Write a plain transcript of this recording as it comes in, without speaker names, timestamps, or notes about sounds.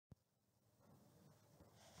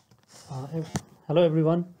Hello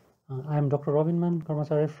everyone, I am Dr. Robinman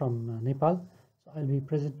Karmachare from Nepal. So I'll be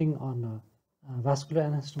presenting on vascular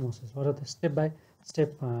anastomosis. What are the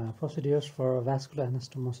step-by-step procedures for vascular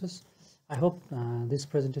anastomosis? I hope this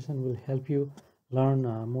presentation will help you learn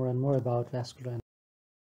more and more about vascular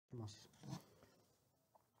anastomosis.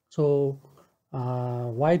 So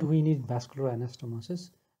why do we need vascular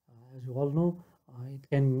anastomosis? As you all know,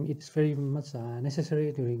 it's very much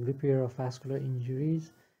necessary during repair of vascular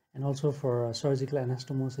injuries and also for surgical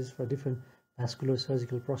anastomosis for different vascular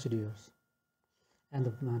surgical procedures. And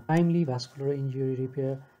the timely vascular injury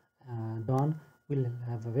repair done will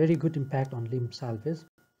have a very good impact on limb salvage.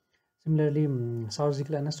 Similarly,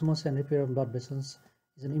 surgical anastomosis and repair of blood vessels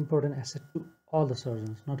is an important asset to all the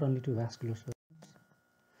surgeons, not only to vascular surgeons.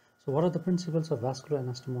 So what are the principles of vascular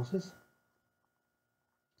anastomosis?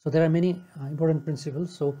 So there are many important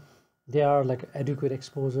principles. So they are like adequate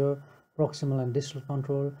exposure, proximal and distal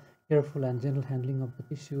control, careful and gentle handling of the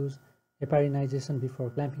tissues, heparinization before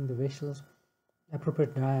clamping the vessels,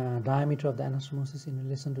 appropriate diameter of the anastomosis in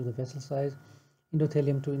relation to the vessel size,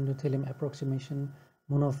 endothelium to endothelium approximation,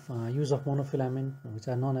 use of monofilament, which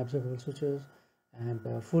are non-absorbable sutures, and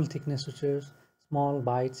full thickness sutures, small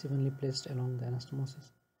bites evenly placed along the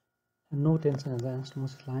anastomosis, and no tension at the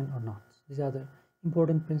anastomosis line or knots. These are the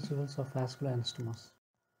important principles of vascular anastomosis.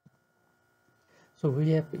 So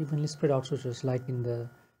we have evenly spread out sutures like in the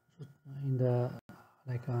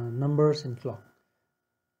numbers in clock.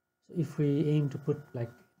 So if we aim to put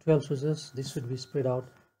like 12 sutures, this should be spread out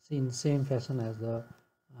in the same fashion as the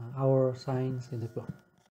hour signs in the clock.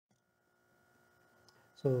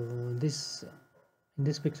 So in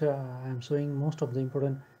this picture I am showing most of the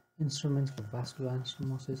important instruments for vascular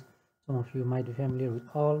anastomosis. Some of you might be familiar with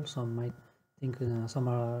all, some might think some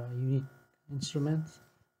are unique instruments,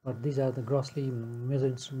 but these are the grossly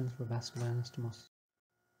measured instruments for vascular anastomosis.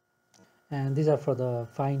 And these are for the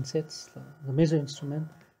fine sets. The major instrument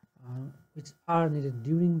which are needed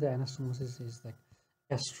during the anastomosis is like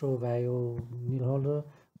Castro Bio needle holder,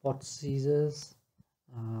 pot scissors,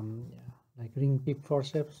 like ring tip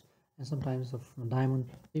forceps, and sometimes of diamond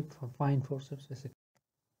tip for fine forceps, etc.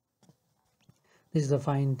 This is the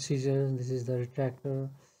fine scissors, this is the retractor,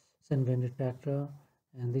 Senven retractor,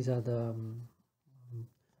 and these are the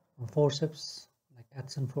forceps, like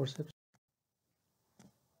Atson forceps.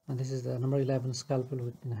 And this is the number 11 scalpel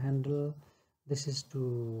with a handle. This is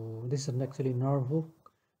actually nerve hook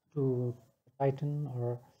to tighten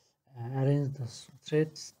or arrange the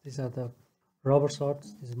threads. These are the rubber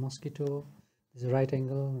swords. This is mosquito. This is right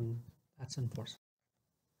angle and Atson forceps.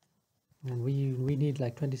 And we need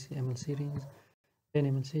like 20 ml syringe, 10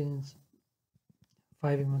 ml syringe,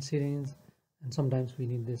 5 ml syringe, and sometimes we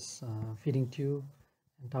need this feeding tube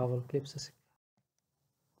and towel clips, etc.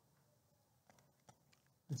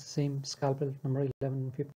 It's the same scalpel number 11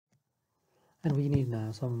 and 15, and we need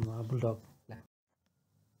some bulldog clamp.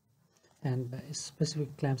 And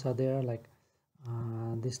specific clamps are there, like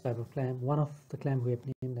this type of clamp. One of the clamp we have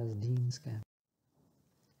named as Dean's clamp,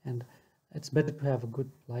 and it's better to have a good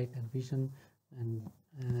light and vision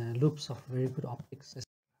and loops of very good optics, etc.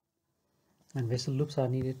 And vessel loops are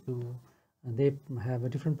needed to they have a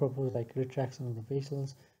different purpose, like retraction of the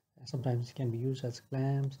vessels. Sometimes it can be used as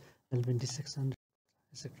clamps, velvet dissection,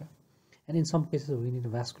 etc. And in some cases we need a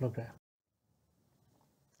vascular graft.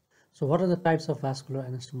 So what are the types of vascular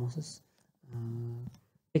anastomosis?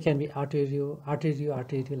 They can be arterial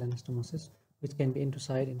anastomosis, which can be into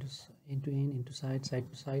side, into side, side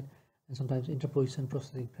to side, and sometimes interposition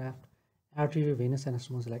prosthetic graft. Arterial venous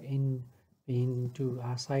anastomosis, like in vein to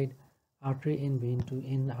our side artery, in vein to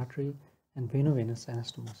in artery, and venovenous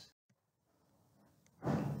anastomosis.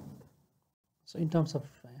 So in terms of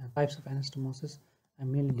types of anastomosis,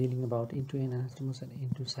 I'm mainly dealing about into-in anastomosis and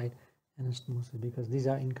into-side anastomosis because these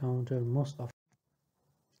are encountered most often.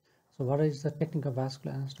 So what is the technique of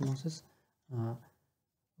vascular anastomosis?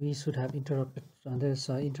 We should have interrupted, there's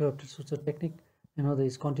interrupted suture technique, there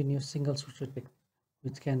is continuous single suture technique,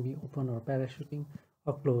 which can be open or parachuting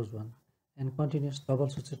or closed one, and continuous double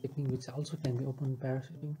suture technique, which also can be open,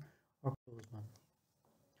 parachuting, or closed one.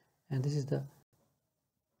 And this is the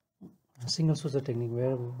single suture technique,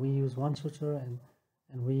 where we use one suture and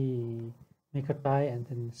we make a tie and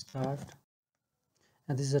then start.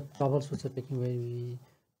 And this is a double suture technique, where we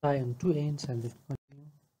tie on two ends and then continue.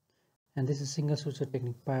 And this is single suture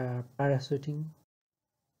technique, parachuting.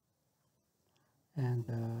 And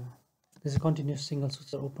this is continuous single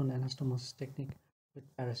suture open anastomosis technique with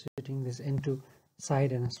parachuting. This end to side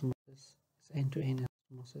anastomosis, this end to end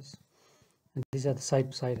anastomosis, and these are the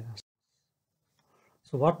side to side anastomosis.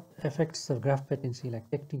 So what affects the graft patency, like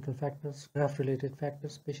technical factors, graft related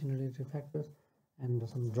factors, patient related factors, and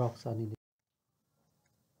some drugs are needed.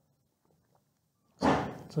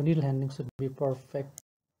 So needle handling should be perfect.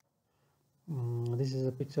 This is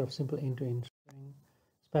a picture of simple end-to-end suturing,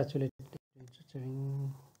 spatulated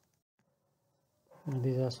suturing.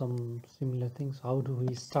 These are some similar things. How do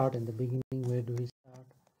we start in the beginning? Where do we start?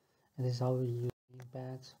 And this is how we use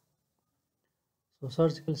pads. So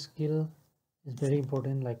surgical skill is very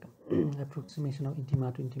important, like approximation of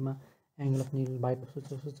intima to intima, angle of needle, bite of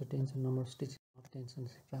suture, suture tension, number of stitches, of tension,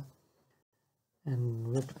 etc. And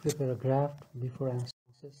we have to prepare a graft before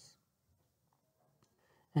anastomosis.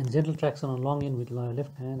 And gentle traction on long end with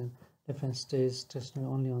left hand, and left hand stays stationary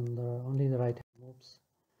only the right hand moves.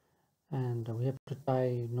 And we have to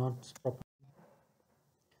tie knots properly.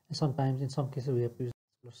 And sometimes, in some cases, we have to use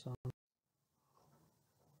vascular sound.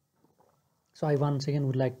 So I once again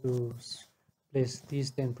would like to place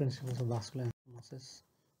these 10 principles of vascular anastomosis.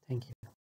 Thank you.